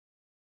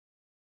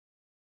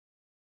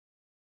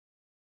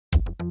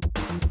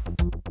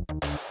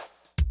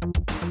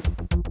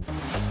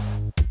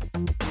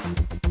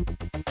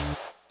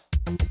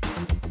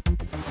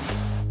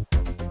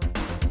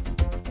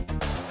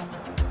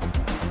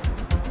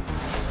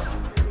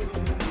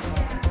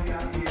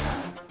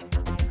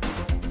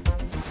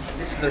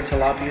the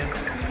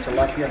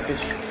tilapia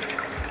fish.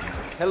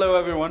 Hello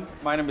everyone,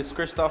 my name is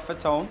Christophe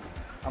Fatone.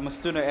 I'm a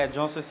student at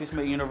JCSU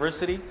Sustainability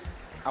University.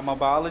 I'm a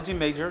biology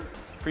major,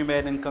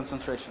 pre-med in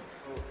concentration.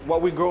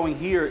 What we're growing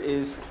here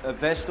is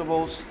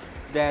vegetables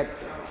that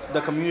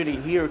the community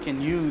here can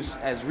use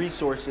as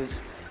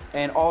resources,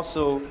 and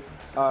also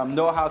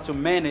know how to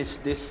manage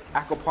this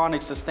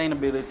aquaponics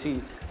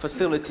sustainability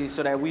facility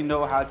so that we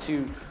know how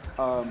to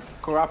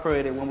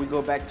cooperate it when we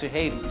go back to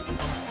Haiti.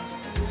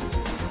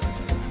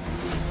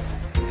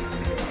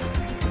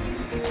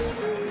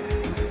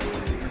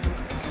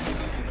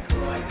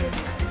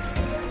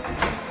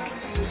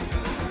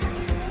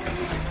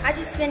 I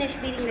just finished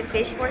feeding the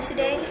fish for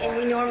today, and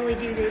we normally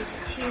do this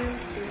 2 to 3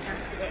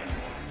 times a day.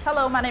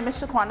 Hello, my name is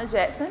Shaquana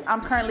Jackson.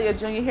 I'm currently a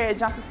junior here at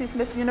Johnson C.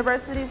 Smith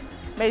University,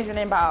 majoring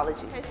in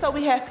biology. Okay, so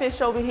we have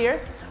fish over here,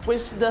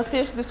 which the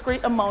fish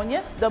excrete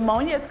ammonia. The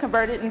ammonia is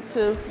converted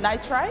into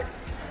nitrite,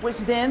 which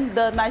then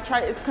the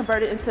nitrite is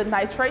converted into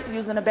nitrate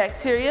using a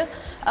bacteria,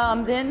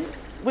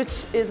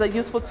 which is a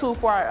useful tool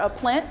for our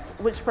plants,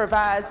 which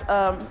provides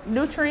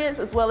nutrients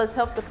as well as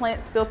help the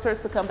plants filter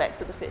to come back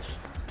to the fish.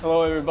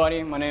 Hello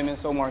everybody, my name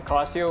is Omar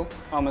Casio.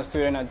 I'm a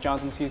student at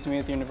Johnson C.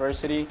 Smith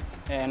University,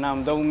 and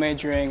I'm double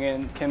majoring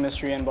in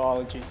chemistry and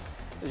biology.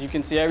 As you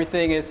can see,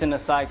 everything is in a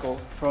cycle.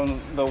 From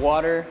the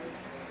water,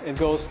 it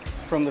goes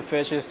from the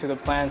fishes to the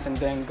plants and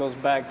then goes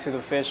back to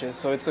the fishes.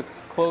 So it's a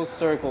closed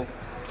circle.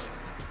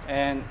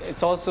 And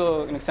it's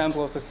also an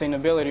example of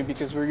sustainability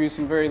because we're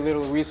using very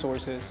little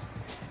resources,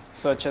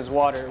 such as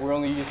water.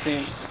 We're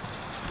using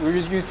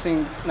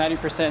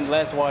 90%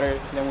 less water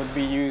than would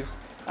be used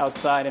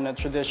outside in a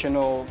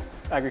traditional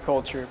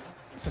agriculture.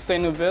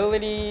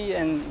 Sustainability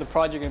and the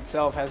project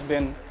itself has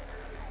been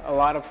a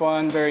lot of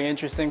fun, very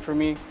interesting for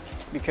me,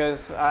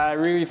 because I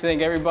really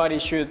think everybody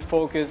should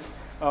focus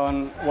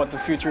on what the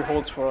future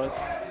holds for us.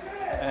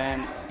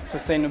 And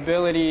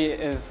sustainability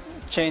is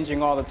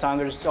changing all the time.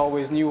 There's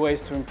always new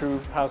ways to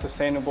improve how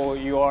sustainable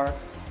you are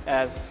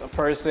as a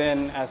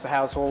person, as a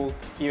household,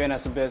 even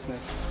as a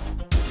business.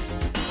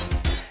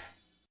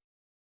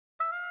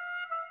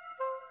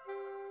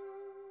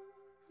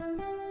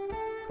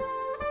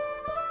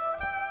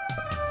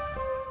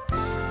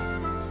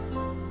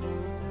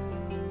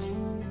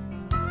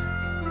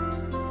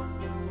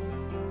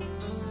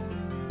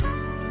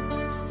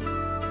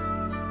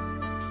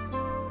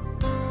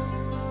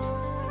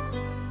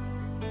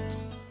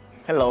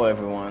 Hello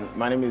everyone,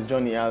 my name is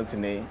Johnny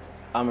Altine.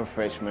 I'm a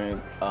freshman,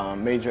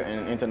 major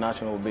in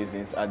international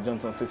business at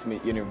Johnson C.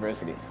 Smith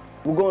University.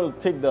 We're going to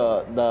take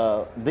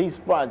this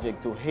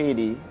project to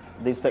Haiti,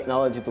 this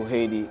technology to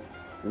Haiti,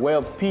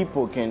 where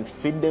people can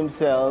feed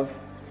themselves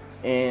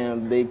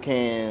and they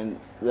can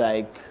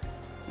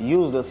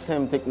use the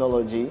same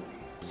technology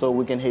so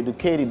we can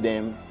educate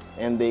them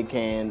and they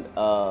can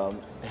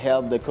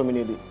help the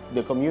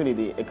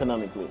community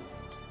economically.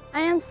 I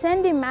am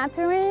Sandy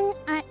Mattering.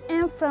 I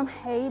am from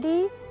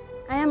Haiti.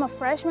 I am a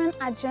freshman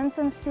at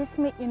Johnson C.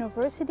 Smith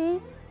University.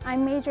 I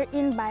major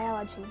in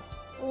biology.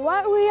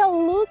 What we are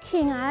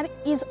looking at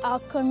is our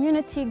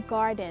community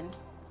garden.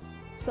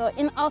 So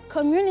in our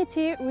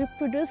community, we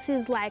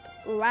produce like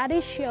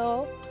radish,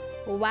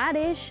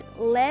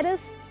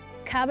 lettuce,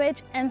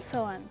 cabbage, and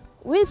so on.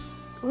 We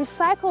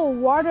recycle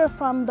water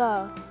from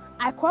the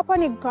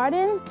aquaponic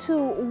garden to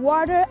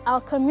water our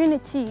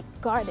community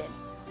garden.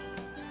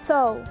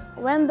 So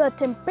when the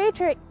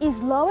temperature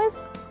is lowest,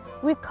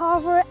 we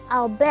cover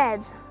our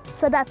beds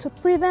so that to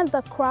prevent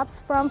the crops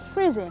from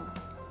freezing.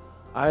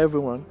 Hi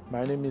everyone,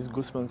 my name is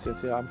Guzman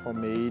Sete. I'm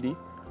from Haiti.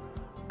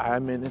 I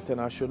am an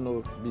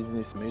international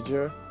business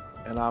major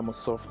and I'm a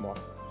sophomore.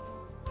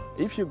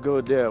 If you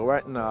go there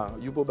right now,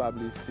 you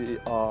probably see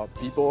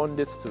people on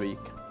the street.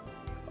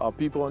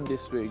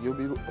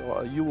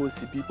 You will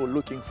see people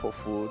looking for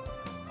food,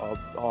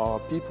 or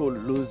people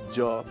lose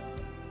jobs.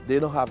 They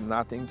don't have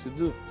nothing to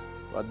do.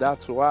 But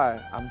that's why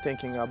I'm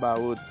thinking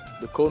about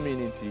the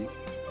community,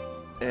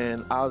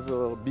 and as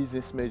a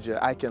business major,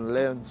 I can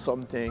learn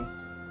something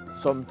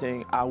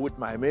with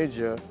my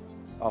major,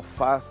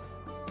 fast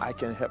I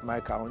can help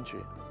my country.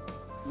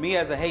 Me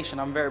as a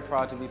Haitian, I'm very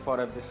proud to be part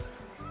of this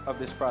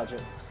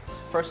project.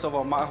 First of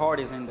all, my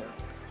heart is in there.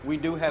 We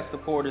do have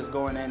supporters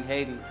going in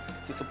Haiti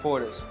to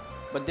support us,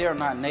 but they are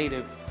not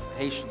native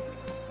Haitian.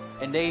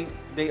 And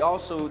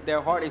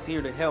their heart is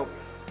here to help,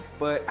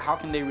 but how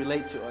can they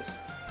relate to us?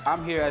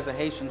 I'm here as a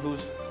Haitian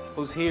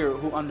who's here,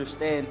 who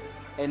understands,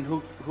 and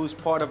who's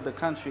part of the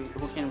country,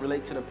 who can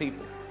relate to the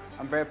people.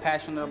 I'm very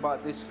passionate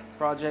about this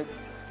project,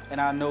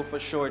 and I know for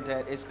sure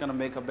that it's going to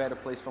make a better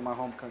place for my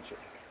home country.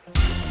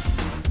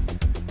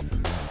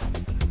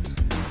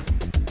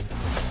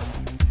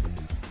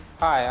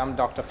 Hi, I'm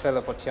Dr.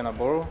 Philip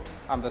Otienaburu.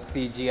 I'm the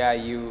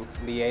CGIU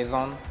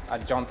liaison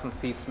at Johnson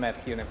C.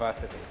 Smith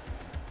University.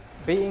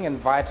 Being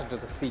invited to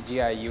the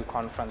CGIU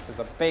conference is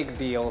a big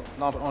deal,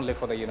 not only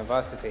for the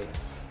university,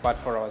 but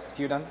for our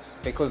students,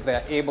 because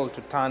they're able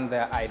to turn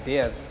their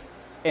ideas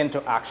into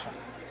action.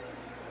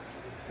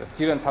 The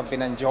students have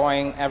been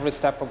enjoying every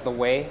step of the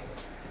way.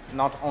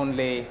 Not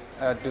only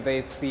do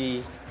they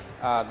see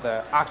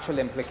the actual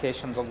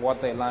implications of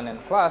what they learn in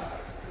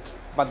class,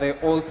 but they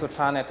also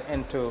turn it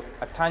into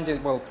a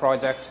tangible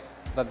project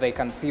that they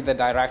can see the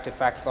direct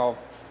effects of,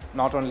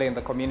 not only in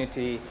the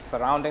community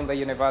surrounding the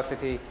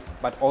university,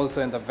 but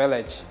also in the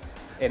village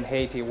in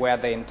Haiti where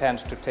they intend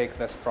to take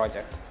this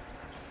project.